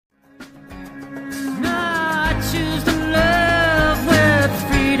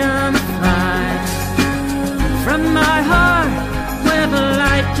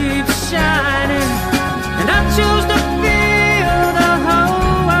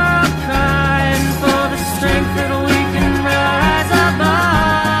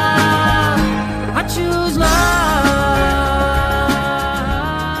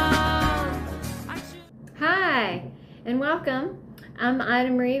Ida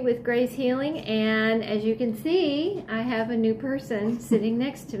Marie with Grace Healing, and as you can see, I have a new person sitting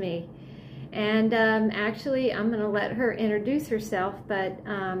next to me. And actually, I'm going to let her introduce herself, but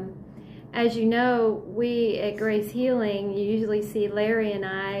as you know, we at Grace Healing, you usually see Larry and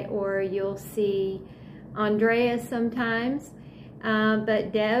I, or you'll see Andrea sometimes,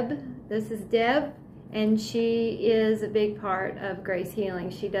 but Deb, this is Deb, and she is a big part of Grace Healing.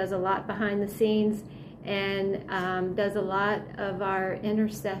 She does a lot behind the scenes and does a lot of our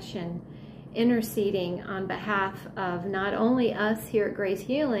interceding on behalf of not only us here at Grace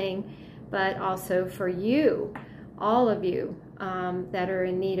Healing, but also for you, all of you that are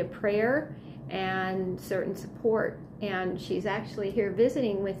in need of prayer and certain support. And she's actually here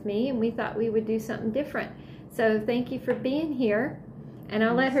visiting with me, and we thought we would do something different. So thank you for being here. And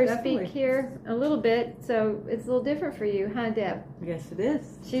I'll let her speak here a little bit, so it's a little different for you, huh, Deb? Yes, it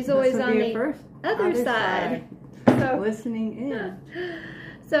is. She's always on the other side. So, listening in.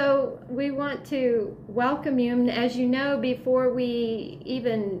 So we want to welcome you. And as you know, before we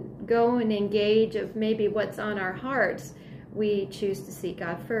even go and engage of maybe what's on our hearts, we choose to seek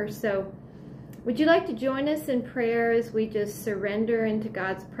God first. So would you like to join us in prayer as we just surrender into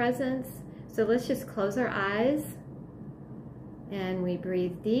God's presence? So let's just close our eyes. And we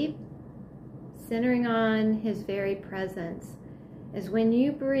breathe deep, centering on His very presence. As when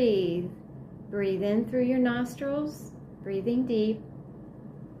you breathe, breathe in through your nostrils, breathing deep,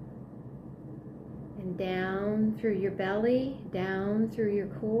 and down through your belly, down through your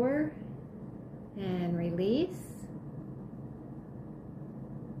core, and release.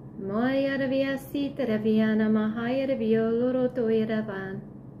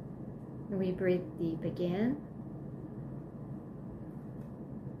 We breathe deep again.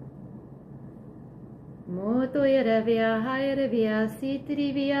 Moto yaravia hayarevia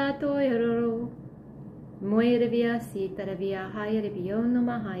sitrivia toyororo. Moirevia sitaravia hayarevio no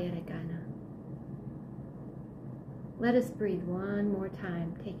mahayaregana. Let us breathe one more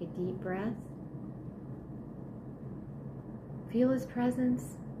time. Take a deep breath. Feel His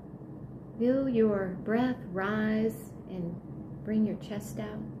presence. Feel your breath rise and bring your chest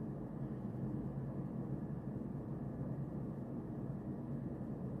out.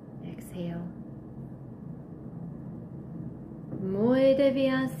 Exhale.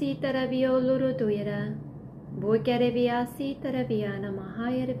 Moirevia sitaravio loro toira. Boikarevia sitaravia na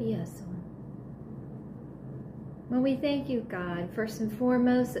mahayareviaso. Well, we thank you, God, first and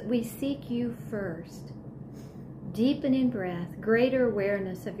foremost, that we seek you first. Deepen in breath, greater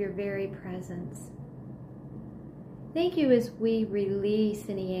awareness of your very presence. Thank you as we release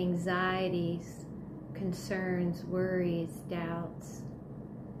any anxieties, concerns, worries, doubts,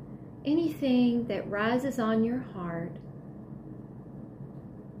 anything that rises on your heart.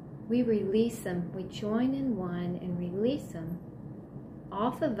 We release them. We join in one and release them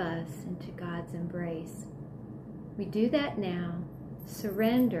off of us into God's embrace. We do that now.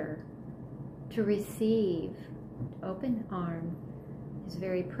 Surrender to receive, open arm, His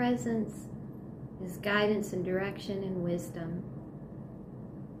very presence, His guidance and direction and wisdom.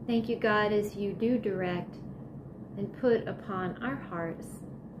 Thank you, God, as you do direct and put upon our hearts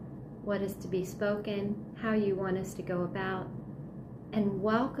what is to be spoken, how you want us to go about, and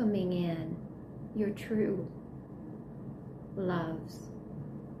welcoming in your true loves.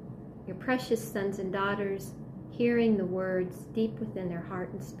 Your precious sons and daughters, hearing the words deep within their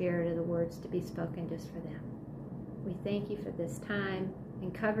heart and spirit of the words to be spoken just for them. We thank you for this time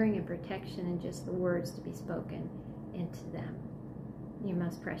and covering and protection and just the words to be spoken into them. In your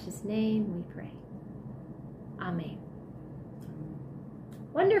most precious name we pray. Amen.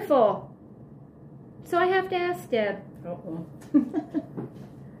 Wonderful. So I have to ask Deb,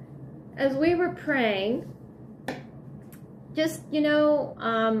 as we were praying, just,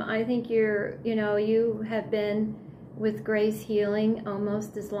 I think you have been with Grace Healing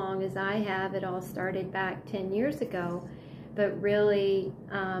almost as long as I have. It all started back 10 years ago, but really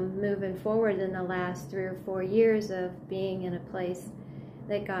moving forward in the last 3 or 4 years of being in a place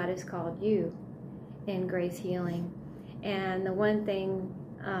that God has called you in Grace Healing. And the one thing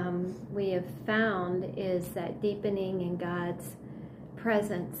we have found is that deepening in God's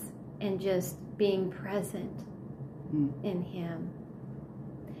presence and just being present in Him.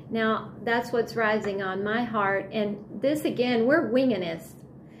 Now, that's what's rising on my heart. And this, again, we're winging this,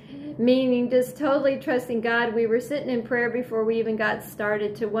 meaning just totally trusting God. We were sitting in prayer before we even got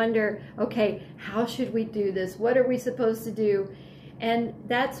started to wonder, okay, how should we do this? What are we supposed to do? And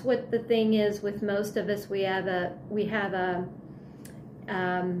that's what the thing is with most of us. We have a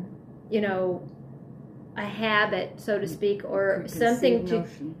habit, so to speak, or something to,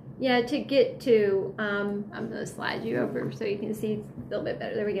 Yeah, to get to, I'm going to slide you over so you can see a little bit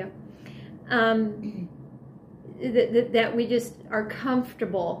better. There we go. That we just are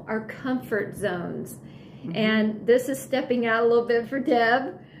comfortable, our comfort zones. Mm-hmm. And this is stepping out a little bit for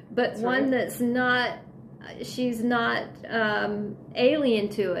Deb, but that's one right. That's not, she's not alien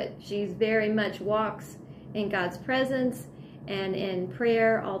to it. She's very much walks in God's presence and in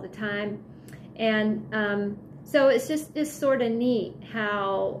prayer all the time. And so it's just sort of neat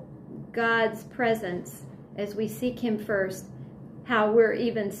how God's presence, as we seek him first, how we're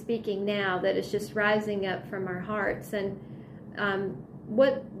even speaking now, that it's just rising up from our hearts. And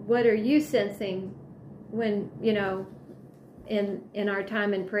what are you sensing when, you know, in our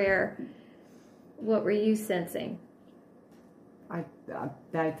time in prayer? What were you sensing? I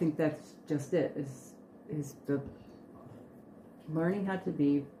think that's just it, is the learning how to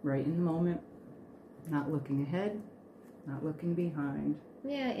be right in the moment, not looking ahead, not looking behind.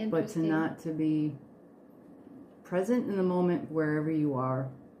 Yeah, interesting. But not to be present in the moment wherever you are,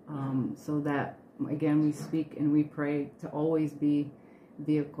 so that, again, we speak and we pray to always be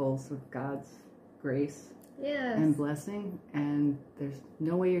vehicles of God's grace and blessing. And there's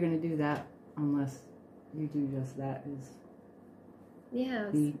no way you're going to do that unless you do just that, is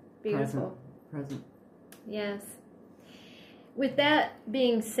be beautiful. Present. Yes. With that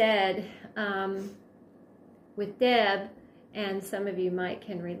being said, with Deb, and some of you might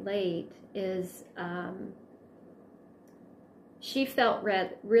can relate, is she felt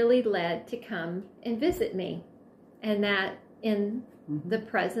really led to come and visit me, and that in the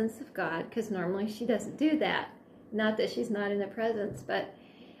presence of God, because normally she doesn't do that. Not that she's not in the presence, but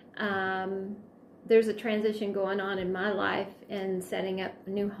there's a transition going on in my life and setting up a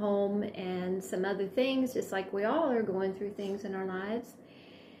new home and some other things, just like we all are going through things in our lives.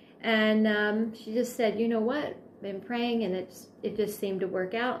 And she just said, you know what? Been praying, and it just seemed to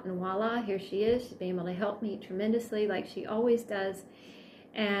work out, and voila, here she is. She's been able to help me tremendously, like she always does.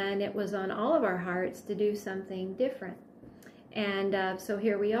 And it was on all of our hearts to do something different. And so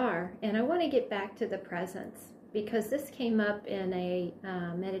here we are. And I want to get back to the presence, because this came up in a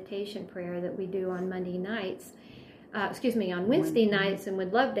meditation prayer that we do on Monday nights. On Wednesday nights, and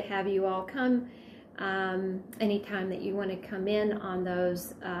would love to have you all come anytime that you want to come in on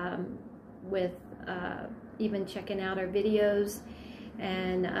those, with even checking out our videos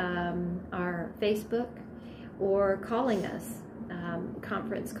and our Facebook, or calling us,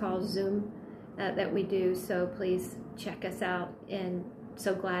 conference calls, Zoom, that we do. So please check us out, and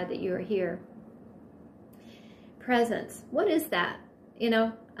so glad that you are here. Presence. What is that? You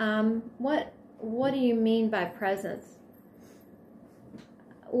know, what do you mean by presence?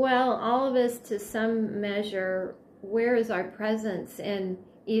 Well, all of us, to some measure, where is our presence? In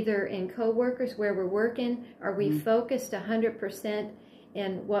either in coworkers, where we're working, are we focused 100%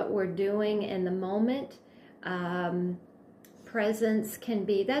 in what we're doing in the moment? Presence can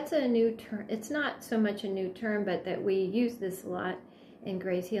be, that's a new term. It's not so much a new term, but that we use this a lot in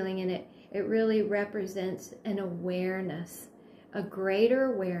Grace Healing, and it really represents an awareness, a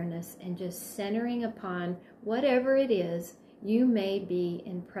greater awareness, and just centering upon whatever it is you may be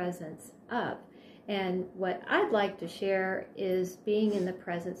in presence of. And what I'd like to share is being in the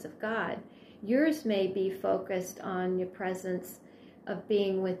presence of God. Yours may be focused on your presence of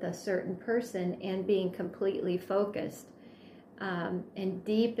being with a certain person and being completely focused and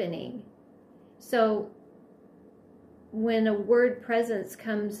deepening. So when a word presence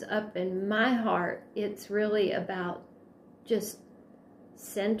comes up in my heart, it's really about just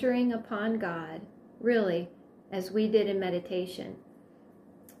centering upon God, really, as we did in meditation,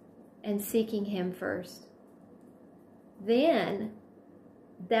 and seeking him first. Then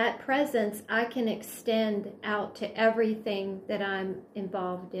that presence I can extend out to everything that I'm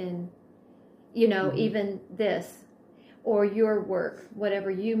involved in, you know, even this, or your work,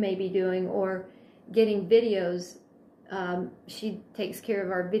 whatever you may be doing, or getting videos. She takes care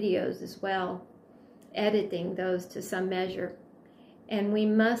of our videos as well, editing those to some measure. And we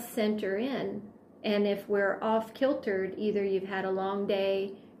must center in. And if we're off kiltered, either you've had a long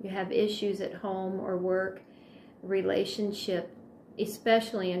day, you have issues at home or work, relationship,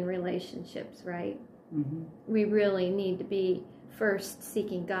 especially in relationships, right? We really need to be first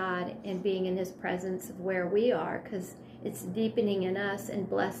seeking God and being in his presence of where we are, because it's deepening in us and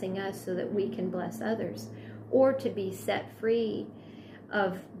blessing us so that we can bless others, or to be set free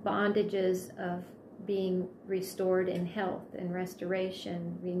of bondages of being restored in health and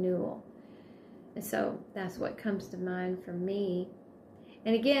restoration, renewal. And so that's what comes to mind for me.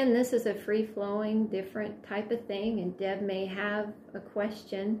 And again, this is a free-flowing, different type of thing, and Deb may have a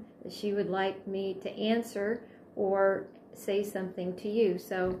question that she would like me to answer or say something to you.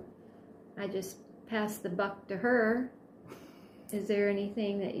 So I just pass the buck to her. Is there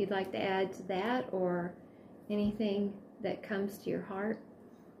anything that you'd like to add to that, or anything that comes to your heart?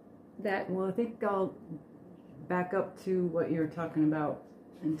 Well, I think I'll back up to what you were talking about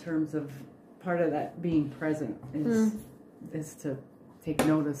in terms of part of that being present is to take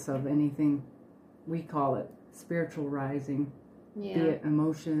notice of anything, we call it spiritual rising, be it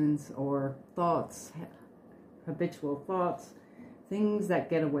emotions or thoughts, habitual thoughts, things that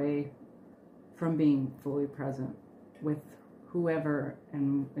get away from being fully present with whoever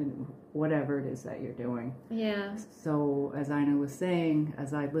and whatever it is that you're doing. Yeah. So as Ina was saying,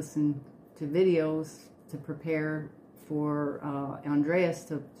 as I listen to videos to prepare for Andreas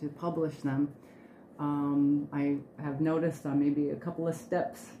to publish them, I have noticed on maybe a couple of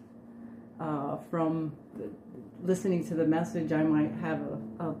steps from listening to the message, I might have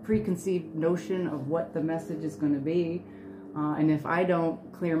a preconceived notion of what the message is going to be. And if I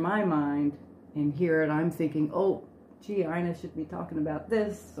don't clear my mind and hear it, I'm thinking, oh, gee, Ina should be talking about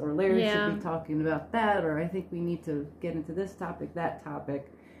this, or Larry should be talking about that, or I think we need to get into this topic, that topic.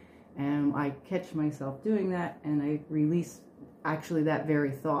 And I catch myself doing that, and I release actually that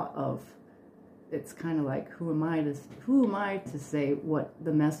very thought of, it's kind of like, who am I to say what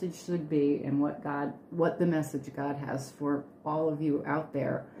the message should be and what the message God has for all of you out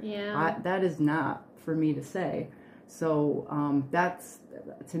there. Yeah. That is not for me to say. So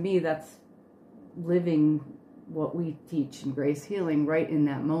to me, that's living what we teach in Grace Healing right in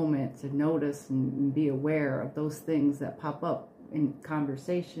that moment, to notice and be aware of those things that pop up in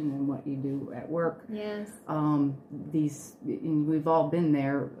conversation and what you do at work. Yes. We've all been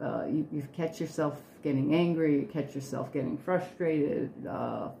there. You catch yourself getting angry, you catch yourself getting frustrated,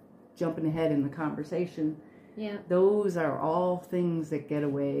 jumping ahead in the conversation. Yeah. Those are all things that get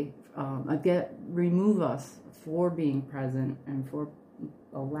away, remove us for being present and for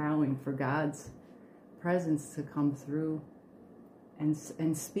allowing for God's presence to come through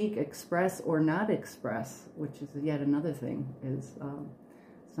and speak, express or not express, which is yet another thing, is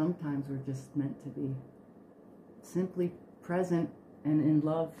sometimes we're just meant to be simply present and in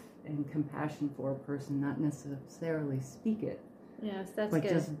love and compassion for a person, not necessarily speak it. Yes, that's but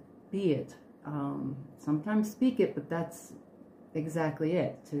good. Just be it. Sometimes speak it, but that's exactly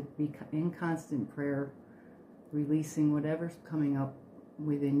it. To be in constant prayer, releasing whatever's coming up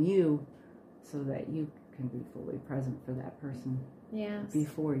within you, so that you can be fully present for that person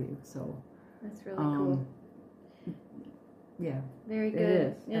before you. So that's really cool. Yeah, very good. It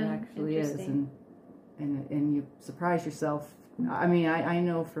is. Yeah, it actually is, and you surprise yourself. I mean, I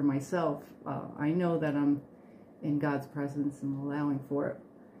know for myself, I know that I'm in God's presence and allowing for it,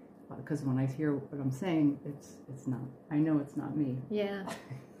 because when I hear what I'm saying, it's not. I know it's not me. Yeah.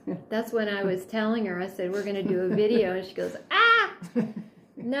 That's when I was telling her. I said, we're going to do a video, and she goes, ah,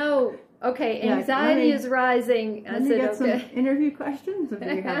 no. Okay, anxiety is rising. I said, get some interview questions if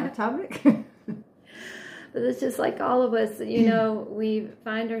we have a topic. But it's just like all of us, we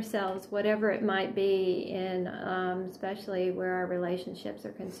find ourselves, whatever it might be, in especially where our relationships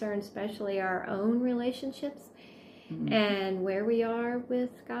are concerned, especially our own relationships, and where we are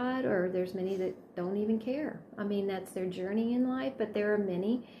with God, or there's many that don't even care. I mean, that's their journey in life, but there are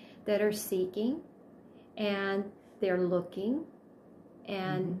many that are seeking, and they're looking,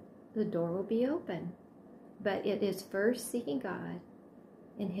 and the door will be open. But it is first seeking God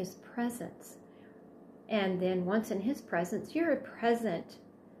in His presence. And then once in His presence, you're present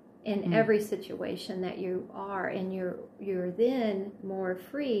in every situation that you are. And you're then more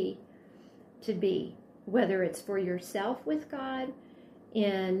free to be. Whether it's for yourself with God,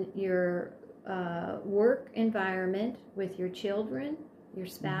 in your work environment, with your children, your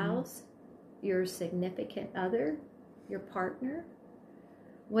spouse, your significant other, your partner,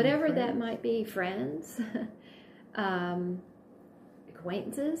 whatever that might be, friends,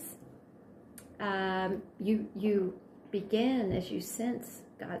 acquaintances, you begin, as you sense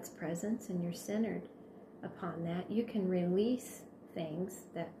God's presence and you're centered upon that, you can release things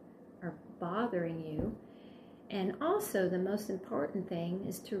that are bothering you. And also the most important thing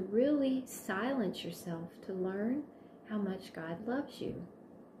is to really silence yourself to learn how much God loves you.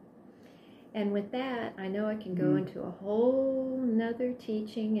 And with that, I know I can go into a whole nother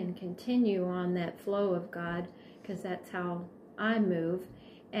teaching and continue on that flow of God, because that's how I move.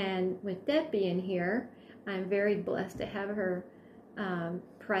 And with Deb being here, I'm very blessed to have her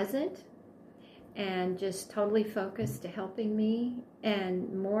present and just totally focused to helping me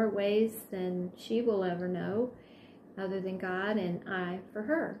in more ways than she will ever know, other than God and I for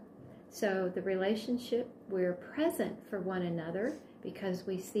her. So the relationship, we're present for one another because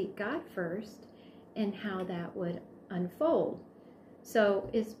we seek God first, and how that would unfold. So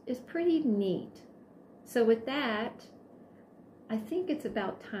it's pretty neat. So with that, I think it's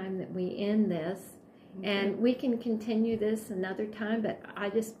about time that we end this. And we can continue this another time, but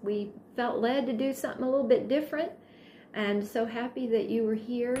we felt led to do something a little bit different. And so happy that you were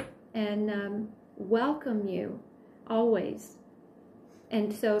here, and welcome you always.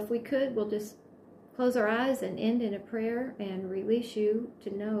 And so if we could, we'll just close our eyes and end in a prayer and release you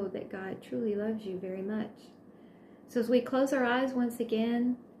to know that God truly loves you very much. So as we close our eyes once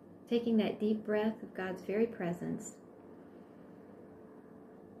again, taking that deep breath of God's very presence.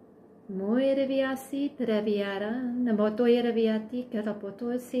 Moereviasi treviara, namotoyereviati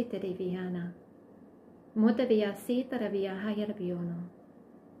karapoto si treviana. Motaviasi treviahayarviono.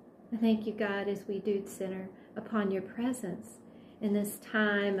 Thank you, God, as we do center upon your presence in this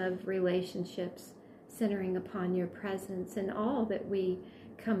time of relationships, centering upon your presence and all that we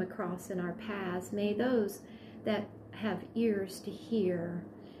come across in our paths. May those that have ears to hear,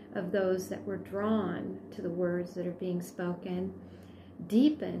 of those that were drawn to the words that are being spoken,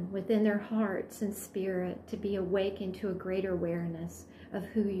 deepen within their hearts and spirit to be awakened to a greater awareness of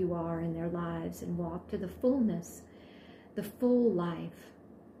who you are in their lives, and walk to the fullness, the full life,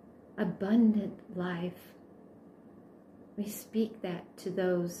 abundant life. We speak that to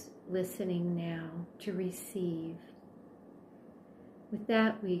those listening now to receive. With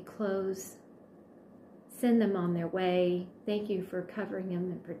that, we close. Send them on their way. Thank you for covering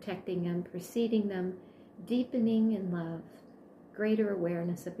them and protecting them, preceding them, deepening in love, greater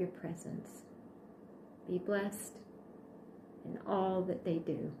awareness of your presence. Be blessed in all that they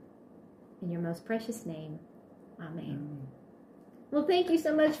do. In your most precious name, amen. Well, thank you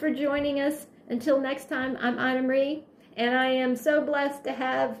so much for joining us. Until next time, I'm Anna Marie, and I am so blessed to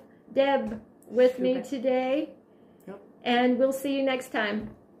have Deb with me today. Yep. And we'll see you next time.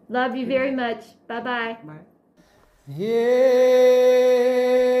 Love you very much. Bye-bye. Bye.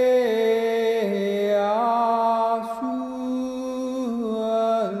 Yeah.